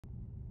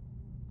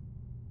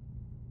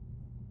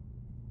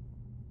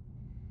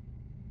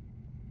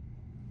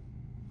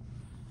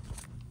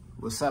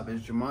What's up?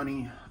 It's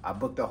Jumanne. I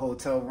booked a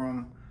hotel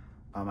room.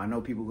 I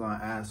know people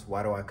gonna ask,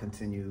 why do I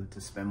continue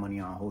to spend money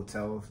on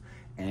hotels?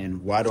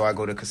 And why do I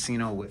go to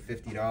casino with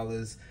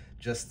 $50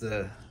 just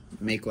to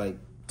make like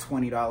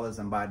 $20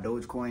 and buy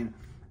Dogecoin?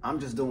 I'm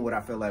just doing what I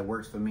feel like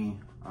works for me.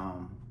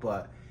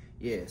 But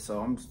yeah,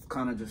 so I'm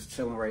kind of just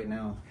chilling right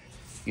now.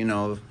 You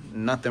know,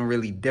 nothing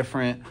really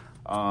different.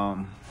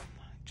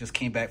 Just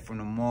came back from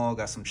the mall,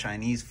 got some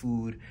Chinese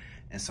food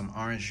and some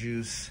orange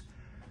juice.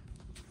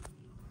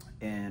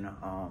 And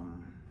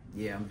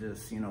yeah, I'm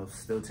just,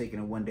 still taking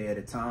it one day at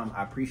a time.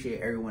 I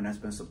appreciate everyone that's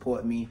been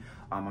supporting me.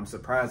 I'm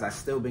surprised I've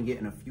still been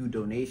getting a few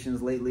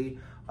donations lately.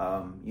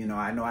 I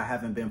know I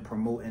haven't been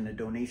promoting the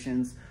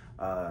donations.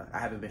 I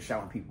haven't been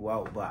shouting people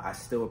out, but I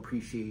still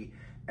appreciate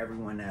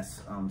everyone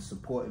that's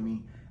supporting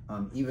me.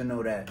 Even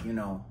though that,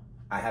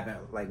 I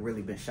haven't like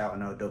really been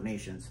shouting out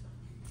donations.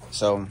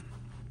 So,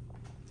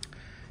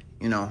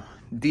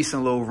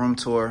 decent little room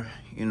tour.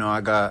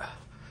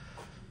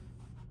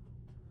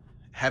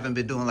 Haven't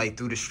been doing like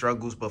through the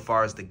struggles, but as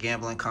far as the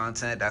gambling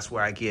content, that's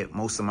where I get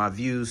most of my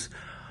views.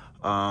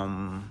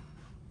 2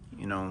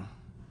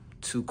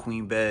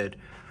 queen bed.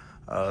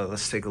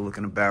 Let's take a look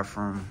in the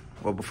bathroom.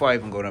 Well, before I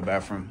even go to the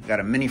bathroom, got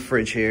a mini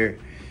fridge here.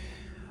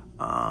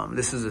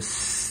 This is a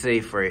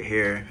safe right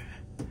here.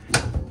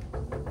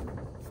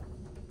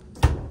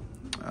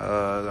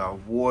 Got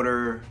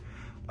water.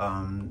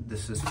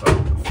 This is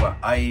for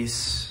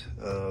ice.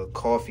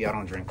 Coffee. I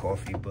don't drink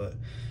coffee, but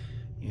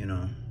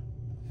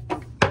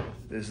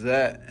there's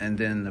that. And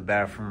then the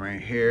bathroom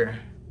right here.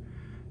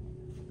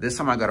 This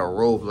time I got a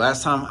robe.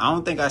 Last time, I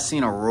don't think I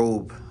seen a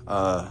robe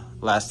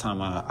last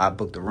time I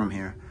booked a room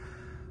here.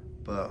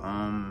 But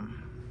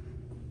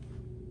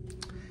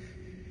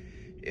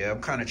yeah,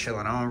 I'm kind of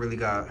chilling. I don't really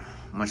got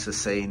much to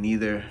say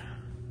neither.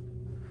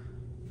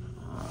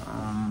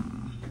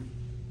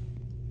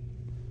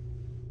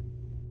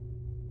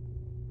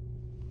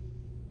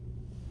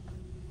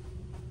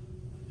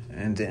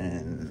 And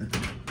then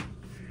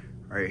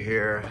right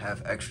here,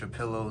 have extra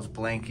pillows,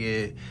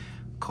 blanket,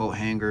 coat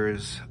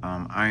hangers,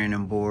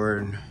 ironing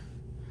board.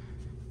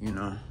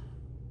 I'll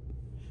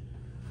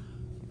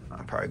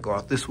probably go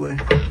out this way.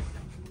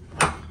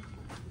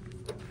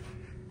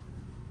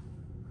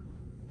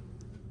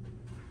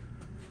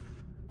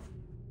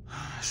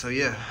 So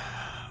yeah,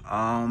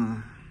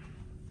 I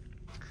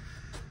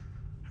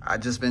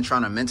just been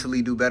trying to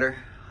mentally do better,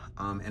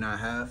 and I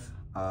have.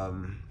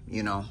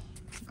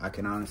 I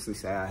can honestly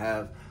say I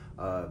have.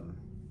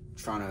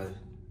 Trying to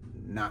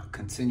not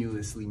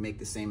continuously make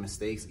the same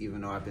mistakes,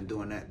 even though I've been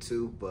doing that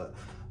too. But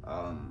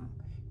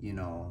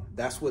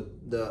that's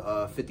what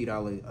the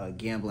 $50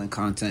 gambling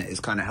content is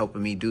kind of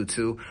helping me do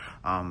too.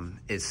 I'm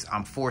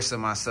forcing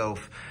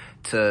myself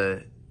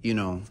to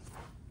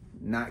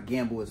not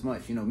gamble as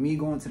much. Me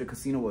going to the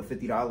casino with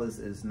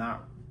 $50 is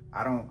not,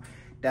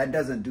 that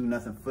doesn't do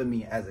nothing for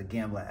me as a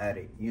gambling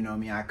addict.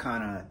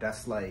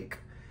 That's like,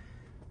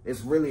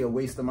 it's really a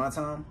waste of my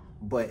time,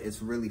 but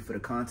it's really for the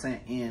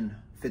content. And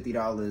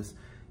 $50,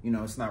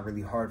 it's not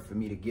really hard for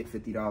me to get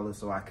 $50,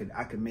 so I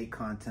could make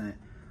content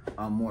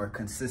more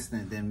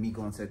consistent than me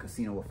going to a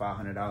casino with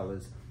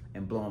 $500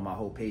 and blowing my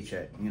whole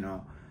paycheck.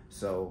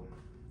 So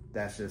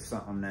that's just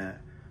something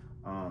that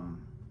as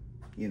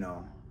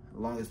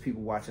long as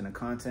people watching the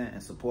content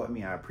and support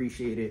me, I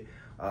appreciate it.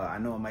 I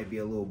know it might be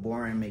a little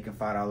boring making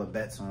 $5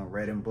 bets on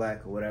red and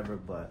black or whatever,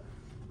 but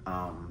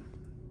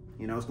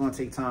it's going to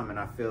take time. And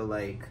I feel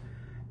like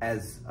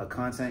as a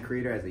content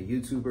creator, as a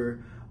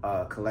YouTuber,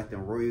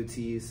 collecting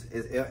royalties,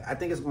 I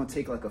think it's going to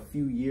take like a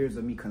few years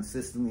of me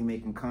consistently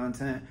making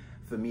content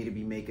for me to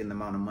be making the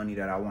amount of money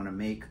that I want to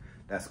make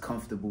that's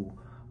comfortable.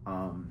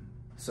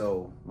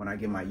 So when I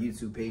get my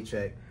YouTube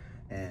paycheck,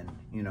 and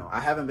I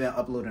haven't been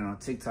uploading on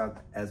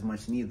TikTok as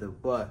much neither,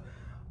 but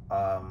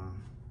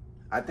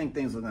I think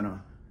things are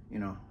gonna,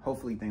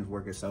 hopefully things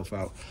work itself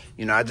out.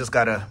 I just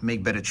gotta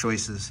make better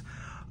choices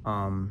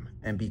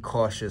and be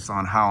cautious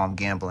on how I'm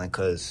gambling,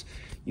 because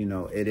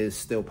it is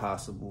still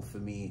possible for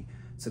me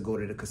to go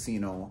to the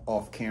casino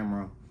off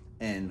camera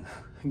and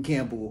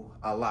gamble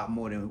a lot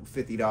more than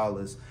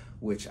 $50,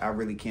 which I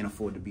really can't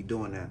afford to be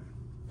doing that.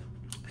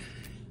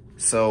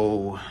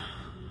 So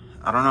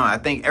I don't know. I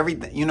think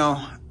everything,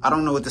 I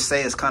don't know what to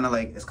say. It's kind of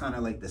like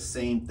the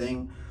same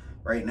thing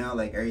right now.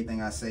 Like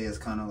everything I say is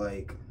kind of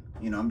like,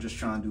 I'm just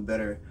trying to do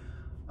better.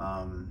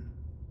 And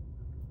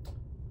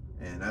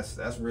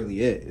that's really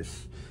it.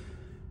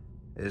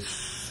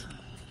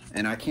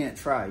 And I can't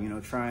try,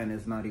 trying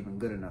is not even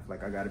good enough.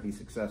 Like I got to be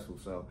successful.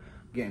 So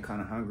I'm getting kind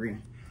of hungry.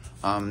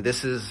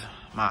 This is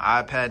my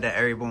iPad that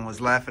everyone was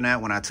laughing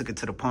at when I took it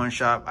to the pawn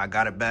shop. I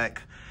got it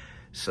back.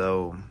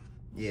 So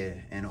yeah.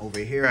 And over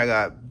here I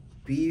got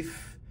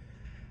beef,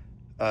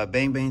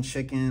 bang bang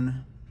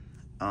chicken.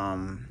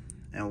 And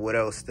what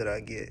else did I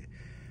get?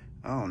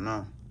 I don't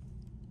know.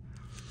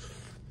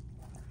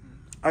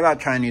 I got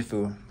Chinese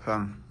food.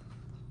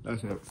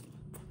 That's it.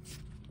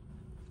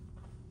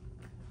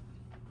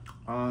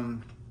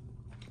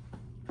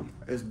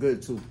 It's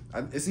good too.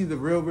 It's either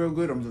real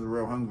good or I'm just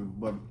real hungry.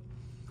 But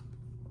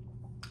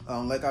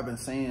like I've been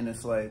saying,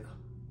 it's like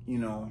you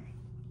know,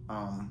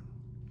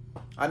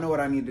 I know what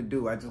I need to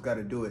do. I just got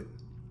to do it.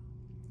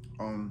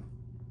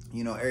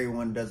 You know,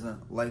 everyone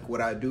doesn't like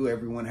what I do.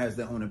 Everyone has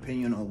their own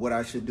opinion on what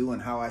I should do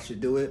and how I should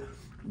do it.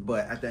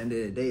 But at the end of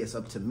the day, it's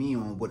up to me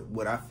on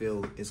what I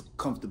feel is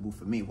comfortable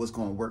for me, what's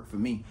going to work for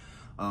me,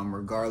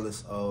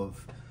 regardless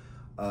of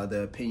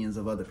the opinions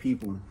of other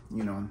people,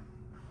 you know.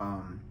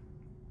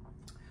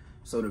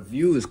 So the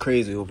view is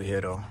crazy over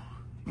here, though.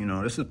 You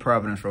know, this is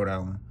Providence, Rhode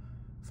Island,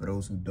 for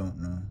those who don't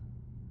know.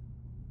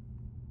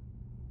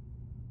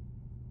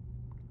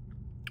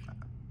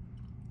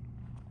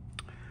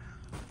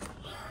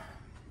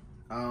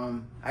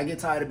 I get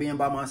tired of being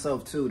by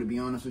myself too, to be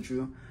honest with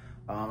you.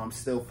 I'm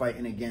still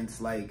fighting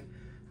against like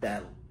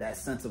that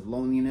sense of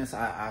loneliness.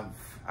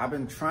 I've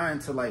been trying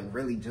to like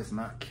really just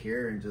not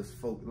care and just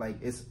like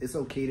it's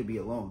okay to be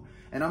alone.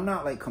 And I'm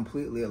not like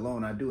completely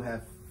alone. I do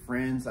have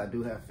friends, I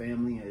do have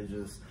family. It's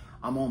just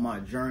I'm on my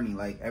journey.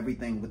 Like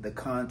everything with the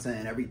content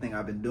and everything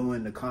I've been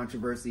doing, the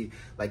controversy,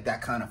 like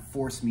that kind of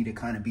forced me to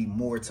kind of be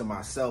more to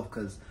myself,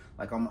 because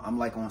like I'm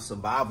like on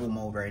survival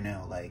mode right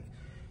now, like,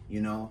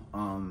 you know.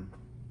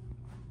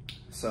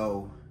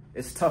 So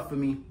it's tough for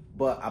me,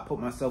 but I put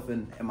myself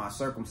in my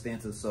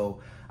circumstances,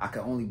 so I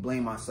can only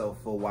blame myself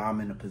for why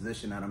I'm in the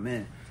position that I'm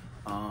in.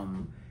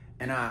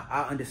 And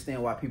I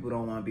understand why people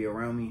don't want to be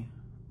around me.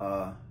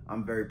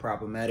 I'm very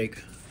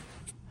problematic,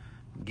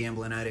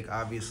 gambling addict,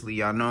 obviously,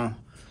 y'all know.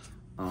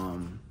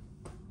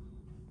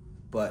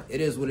 But it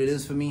is what it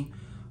is for me.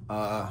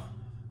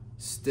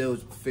 Still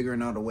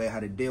figuring out a way how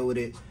to deal with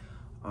it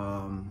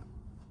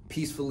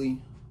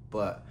peacefully.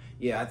 But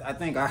yeah, I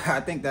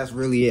think that's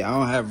really it. I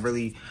don't have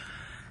really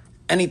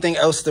anything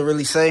else to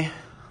really say.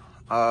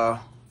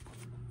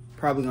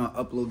 Probably gonna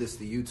upload this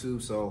to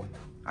YouTube, so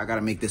I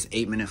gotta make this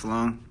 8 minutes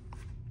long.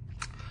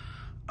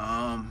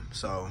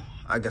 So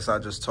I guess I'll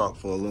just talk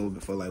for a little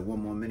bit, for like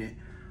 1 more minute.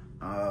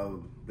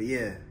 But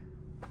yeah,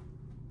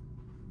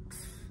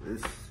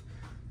 it's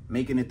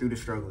making it through the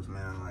struggles,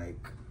 man.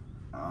 Like,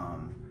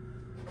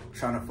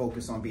 trying to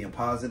focus on being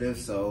positive.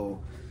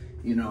 So,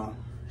 you know,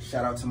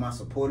 shout out to my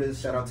supporters.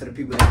 Shout out to the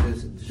people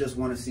that just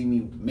want to see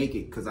me make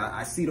it. Because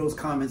I see those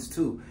comments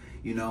too.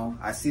 You know,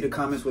 I see the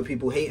comments with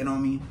people hating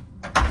on me.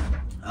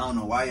 I don't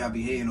know why y'all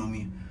be hating on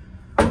me.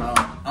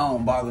 I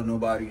don't bother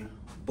nobody.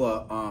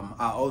 But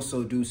I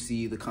also do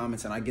see the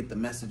comments, and I get the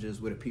messages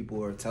where the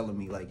people are telling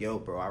me like, yo,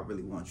 bro, I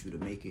really want you to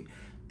make it.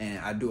 And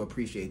I do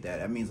appreciate that.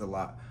 That means a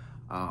lot.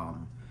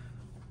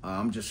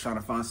 I'm just trying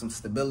to find some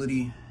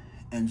stability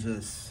and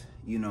just,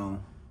 you know,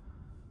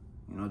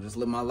 just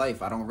live my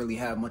life. I don't really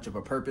have much of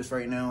a purpose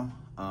right now.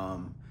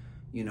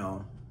 You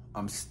know,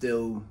 I'm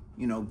still,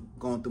 you know,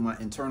 going through my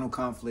internal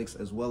conflicts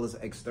as well as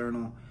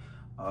external.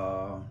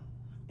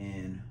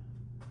 And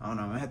I don't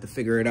know, I'm gonna have to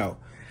figure it out.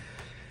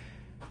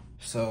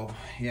 So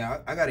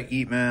yeah, I gotta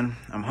eat, man.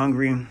 I'm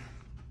hungry.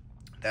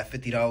 That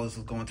 $50 is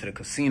going to the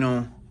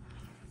casino,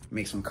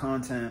 make some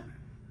content.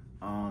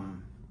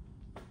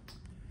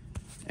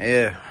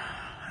 Yeah,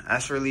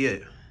 that's really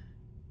it.